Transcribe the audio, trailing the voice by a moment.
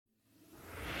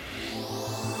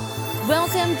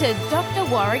Welcome to Dr.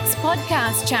 Warwick's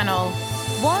podcast channel.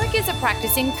 Warwick is a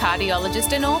practicing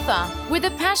cardiologist and author with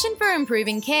a passion for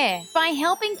improving care by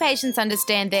helping patients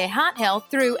understand their heart health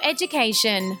through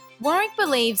education. Warwick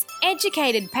believes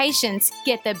educated patients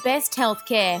get the best health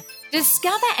care.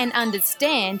 Discover and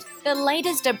understand the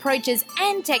latest approaches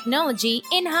and technology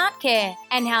in heart care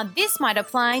and how this might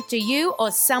apply to you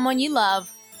or someone you love.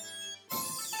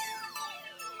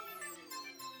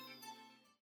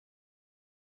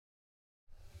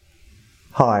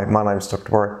 Hi, my name is Dr.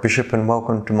 Warwick Bishop and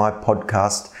welcome to my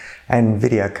podcast and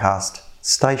videocast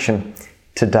station.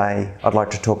 Today I'd like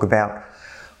to talk about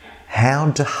how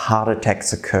do heart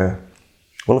attacks occur?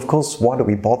 Well, of course, why do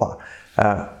we bother?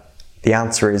 The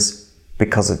answer is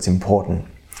because it's important.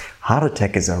 Heart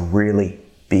attack is a really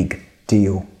big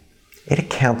deal. It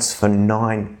accounts for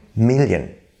 9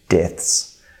 million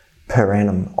deaths per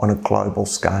annum on a global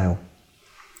scale.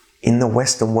 In the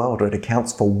Western world, it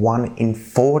accounts for 1 in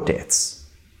 4 deaths.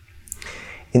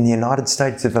 In the United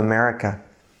States of America,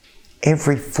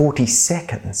 every 40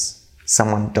 seconds,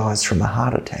 someone dies from a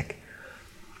heart attack.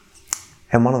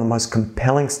 And one of the most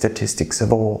compelling statistics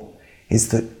of all is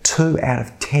that 2 out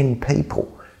of 10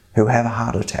 people who have a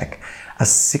heart attack are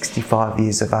 65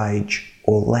 years of age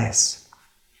or less.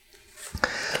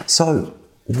 So,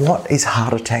 what is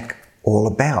heart attack all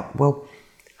about? Well,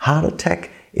 heart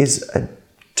attack is a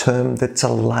term that's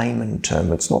a layman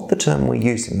term. It's not the term we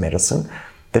use in medicine.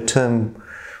 The term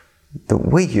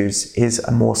that we use is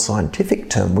a more scientific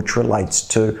term which relates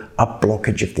to a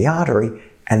blockage of the artery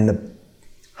and the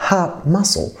heart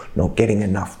muscle not getting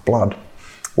enough blood.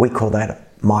 We call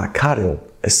that myocardial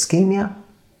ischemia.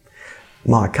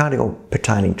 Myocardial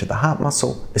pertaining to the heart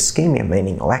muscle, ischemia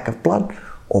meaning lack of blood,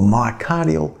 or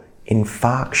myocardial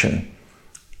infarction.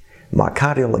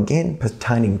 Myocardial again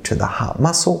pertaining to the heart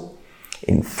muscle,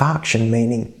 infarction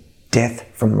meaning death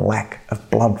from lack of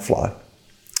blood flow.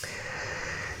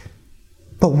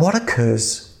 But what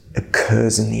occurs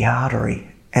in the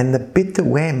artery. And the bit that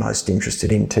we're most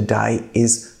interested in today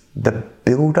is the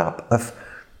build-up of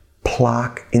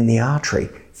plaque in the artery.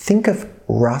 Think of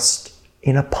rust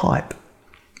in a pipe,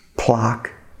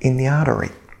 plaque in the artery.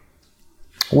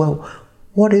 Well,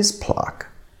 what is plaque?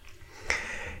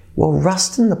 Well,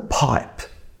 rust in the pipe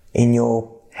in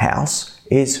your house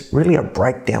is really a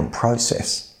breakdown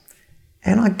process.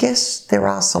 And I guess there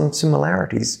are some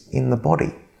similarities in the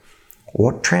body.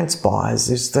 What transpires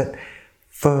is that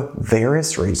for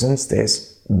various reasons,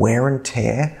 there's wear and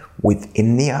tear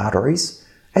within the arteries,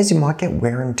 as you might get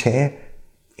wear and tear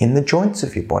in the joints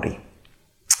of your body.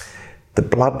 The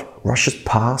blood rushes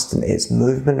past and there's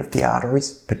movement of the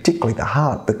arteries, particularly the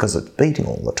heart because it's beating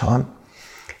all the time,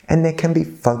 and there can be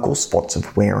focal spots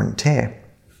of wear and tear.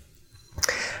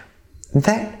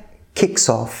 That kicks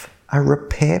off a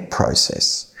repair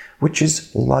process, which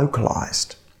is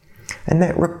localized. And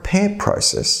that repair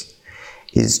process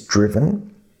is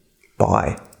driven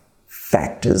by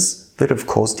factors that have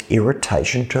caused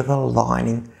irritation to the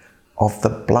lining of the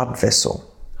blood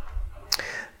vessel.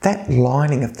 That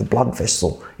lining of the blood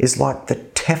vessel is like the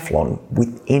Teflon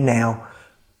within our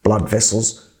blood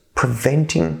vessels,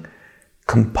 preventing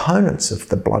components of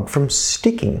the blood from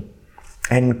sticking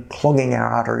and clogging our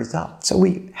arteries up. So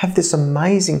we have this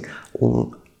amazing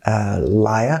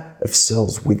layer of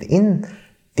cells within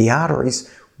the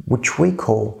arteries, which we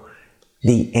call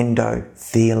the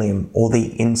endothelium or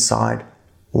the inside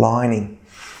lining.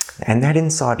 And that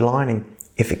inside lining,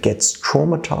 if it gets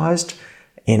traumatized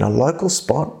in a local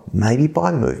spot, maybe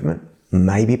by movement,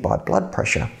 maybe by blood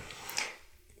pressure,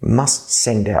 must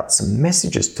send out some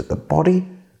messages to the body,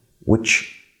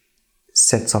 which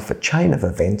sets off a chain of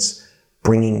events,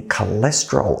 bringing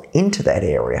cholesterol into that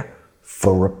area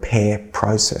for repair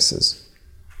processes.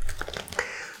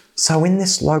 So in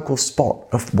this local spot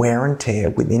of wear and tear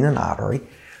within an artery,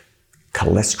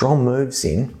 cholesterol moves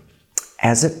in.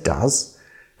 As it does,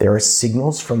 there are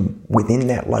signals from within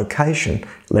that location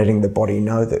letting the body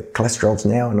know that cholesterol's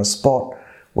now in a spot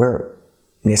where it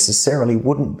necessarily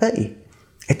wouldn't be.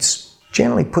 It's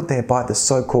generally put there by the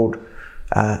so-called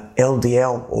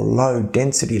LDL or low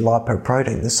density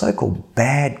lipoprotein. The so-called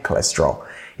bad cholesterol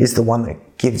is the one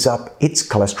that gives up its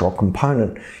cholesterol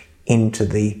component into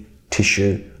the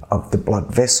tissue of the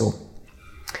blood vessel.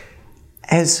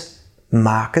 As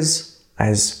markers,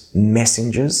 as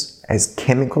messengers, as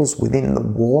chemicals within the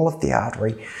wall of the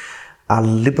artery are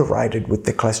liberated with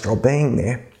the cholesterol being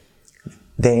there,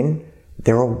 then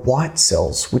there are white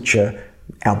cells, which are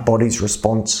our body's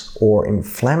response or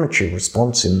inflammatory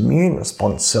response, immune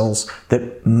response cells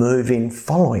that move in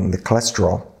following the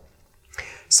cholesterol.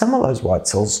 Some of those white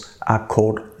cells are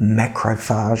called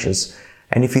macrophages,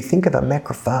 And if you think of a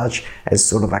macrophage as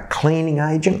sort of a cleaning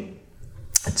agent,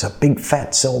 it's a big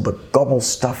fat cell that gobbles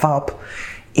stuff up.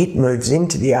 It moves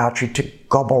into the artery to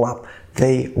gobble up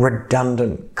the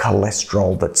redundant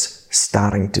cholesterol that's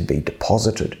starting to be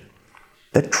deposited.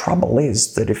 The trouble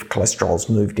is that if cholesterol's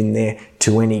moved in there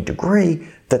to any degree,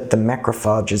 that the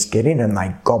macrophages get in and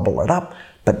they gobble it up,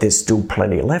 but there's still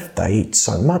plenty left. They eat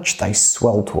so much, they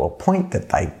swell to a point that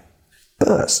they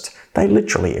burst. They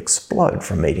literally explode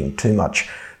from eating too much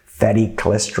fatty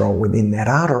cholesterol within that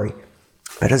artery.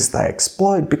 But as they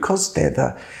explode, because they're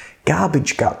the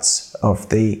garbage guts of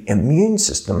the immune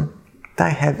system,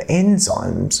 they have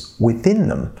enzymes within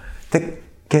them that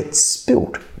get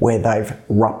spilt where they've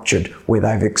ruptured, where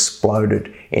they've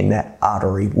exploded in that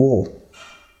artery wall.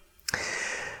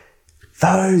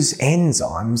 Those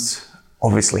enzymes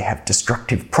obviously have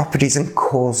destructive properties and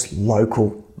cause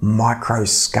local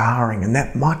micro-scarring, and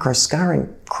that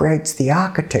micro-scarring creates the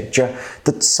architecture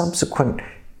that subsequent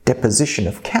deposition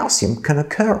of calcium can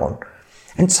occur on.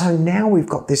 And so now we've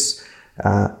got this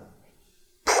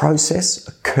process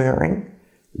occurring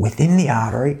within the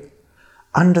artery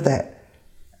under that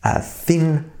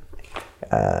thin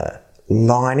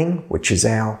lining, which is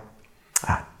our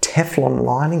Teflon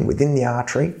lining within the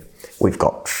artery. We've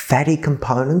got fatty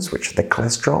components, which are the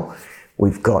cholesterol.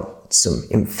 We've got some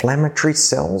inflammatory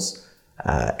cells,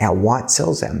 our white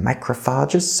cells, our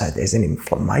macrophages, so there's an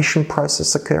inflammation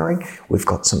process occurring. We've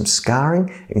got some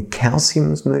scarring and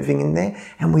calcium's moving in there,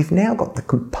 and we've now got the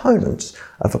components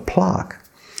of a plaque.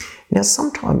 Now,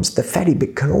 sometimes the fatty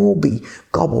bit can all be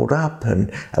gobbled up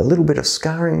and a little bit of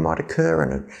scarring might occur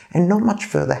and not much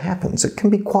further happens. It can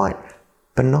be quite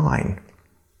benign.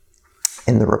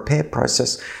 And the repair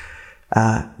process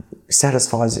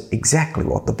satisfies exactly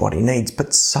what the body needs,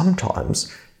 but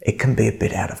sometimes it can be a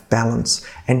bit out of balance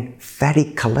and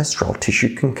fatty cholesterol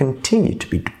tissue can continue to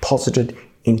be deposited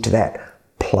into that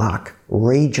plaque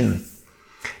region.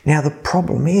 Now, the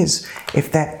problem is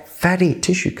if that fatty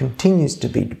tissue continues to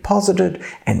be deposited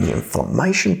and the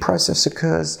inflammation process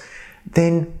occurs,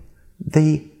 then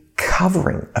the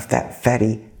covering of that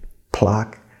fatty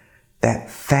plaque, that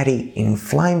fatty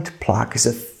inflamed plaque, is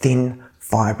a thin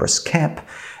fibrous cap,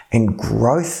 and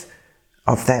growth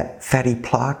of that fatty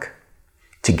plaque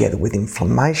together with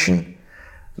inflammation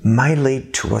may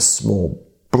lead to a small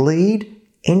bleed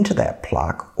into that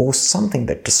plaque or something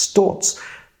that distorts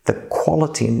the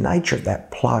quality and nature of that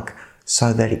plaque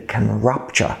so that it can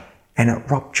rupture, and it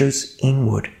ruptures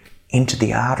inward into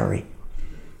the artery.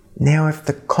 Now, if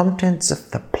the contents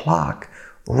of the plaque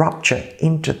rupture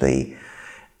into the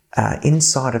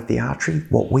inside of the artery,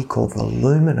 what we call the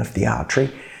lumen of the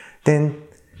artery, then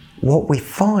what we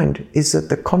find is that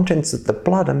the contents of the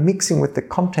blood are mixing with the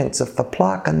contents of the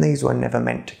plaque, and these were never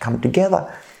meant to come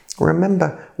together.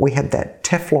 Remember, we had that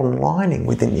Teflon lining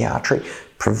within the artery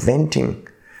preventing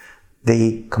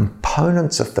the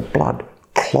components of the blood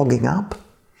clogging up.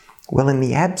 Well, in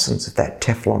the absence of that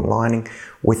Teflon lining,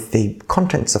 with the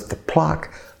contents of the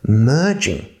plaque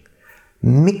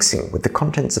mixing with the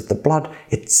contents of the blood,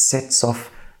 it sets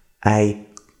off a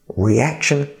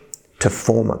reaction to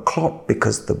form a clot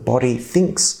because the body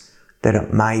thinks that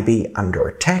it may be under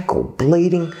attack or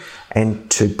bleeding, and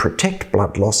to protect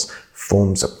blood loss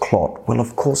forms a clot. Well,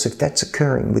 of course, if that's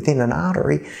occurring within an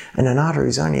artery, and an artery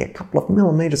is only a couple of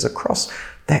millimetres across,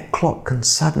 that clot can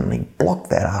suddenly block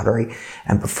that artery,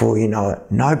 and before you know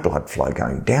it, no blood flow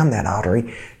going down that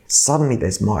artery. Suddenly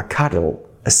there's myocardial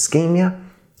ischemia,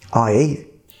 i.e.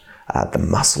 the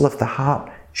muscle of the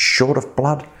heart short of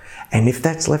blood, and if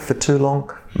that's left for too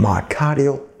long,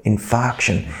 myocardial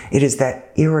infarction. It is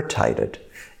that irritated,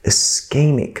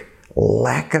 ischemic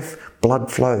lack of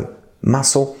blood flow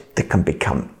muscle that can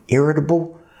become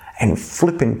irritable and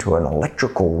flip into an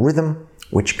electrical rhythm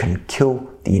which can kill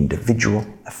the individual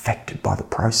affected by the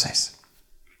process.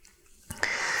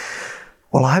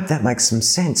 Well, I hope that makes some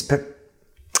sense, but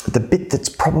the bit that's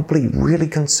probably really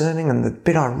concerning and the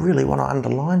bit I really want to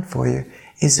underline for you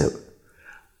is that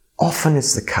often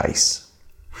is the case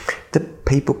that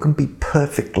people can be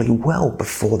perfectly well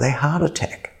before their heart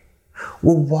attack.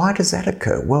 Well, why does that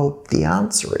occur? Well, the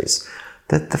answer is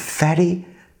that the fatty,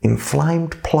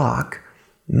 inflamed plaque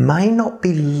may not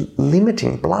be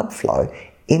limiting blood flow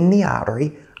in the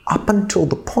artery up until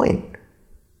the point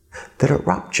that it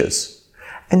ruptures.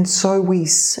 And so we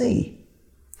see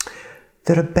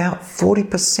that about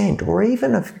 40% or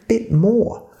even a bit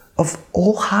more of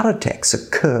all heart attacks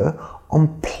occur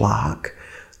on plaque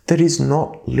that is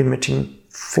not limiting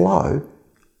flow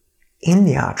in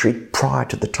the artery prior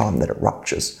to the time that it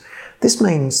ruptures. This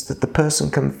means that the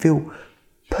person can feel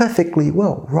perfectly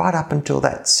well right up until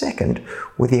that second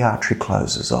where the artery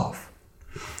closes off.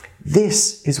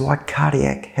 This is why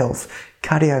cardiac health,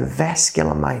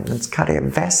 cardiovascular maintenance,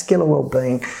 cardiovascular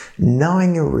well-being,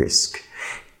 knowing your risk,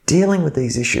 dealing with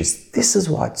these issues, this is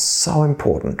why it's so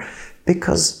important,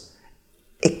 because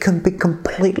it can be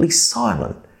completely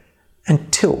silent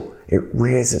until it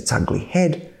rears its ugly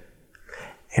head.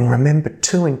 And remember,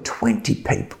 2 in 20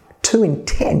 people, 2 in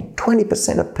 10,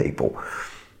 20% of people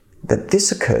that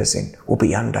this occurs in will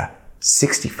be under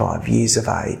 65 years of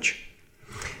age.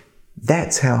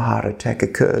 That's how heart attack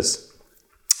occurs.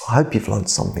 I hope you've learned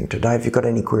something today. If you've got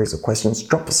any queries or questions,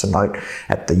 drop us a note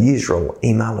at the usual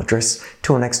email address.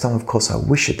 Till next time, of course, I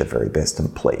wish you the very best,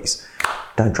 and please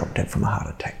don't drop dead from a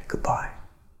heart attack. Goodbye.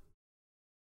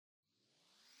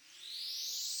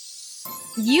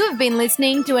 You have been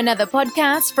listening to another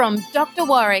podcast from Dr.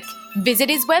 Warwick. Visit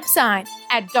his website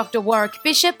at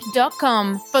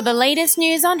drwarwickbishop.com for the latest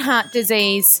news on heart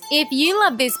disease. If you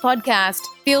love this podcast,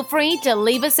 feel free to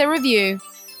leave us a review.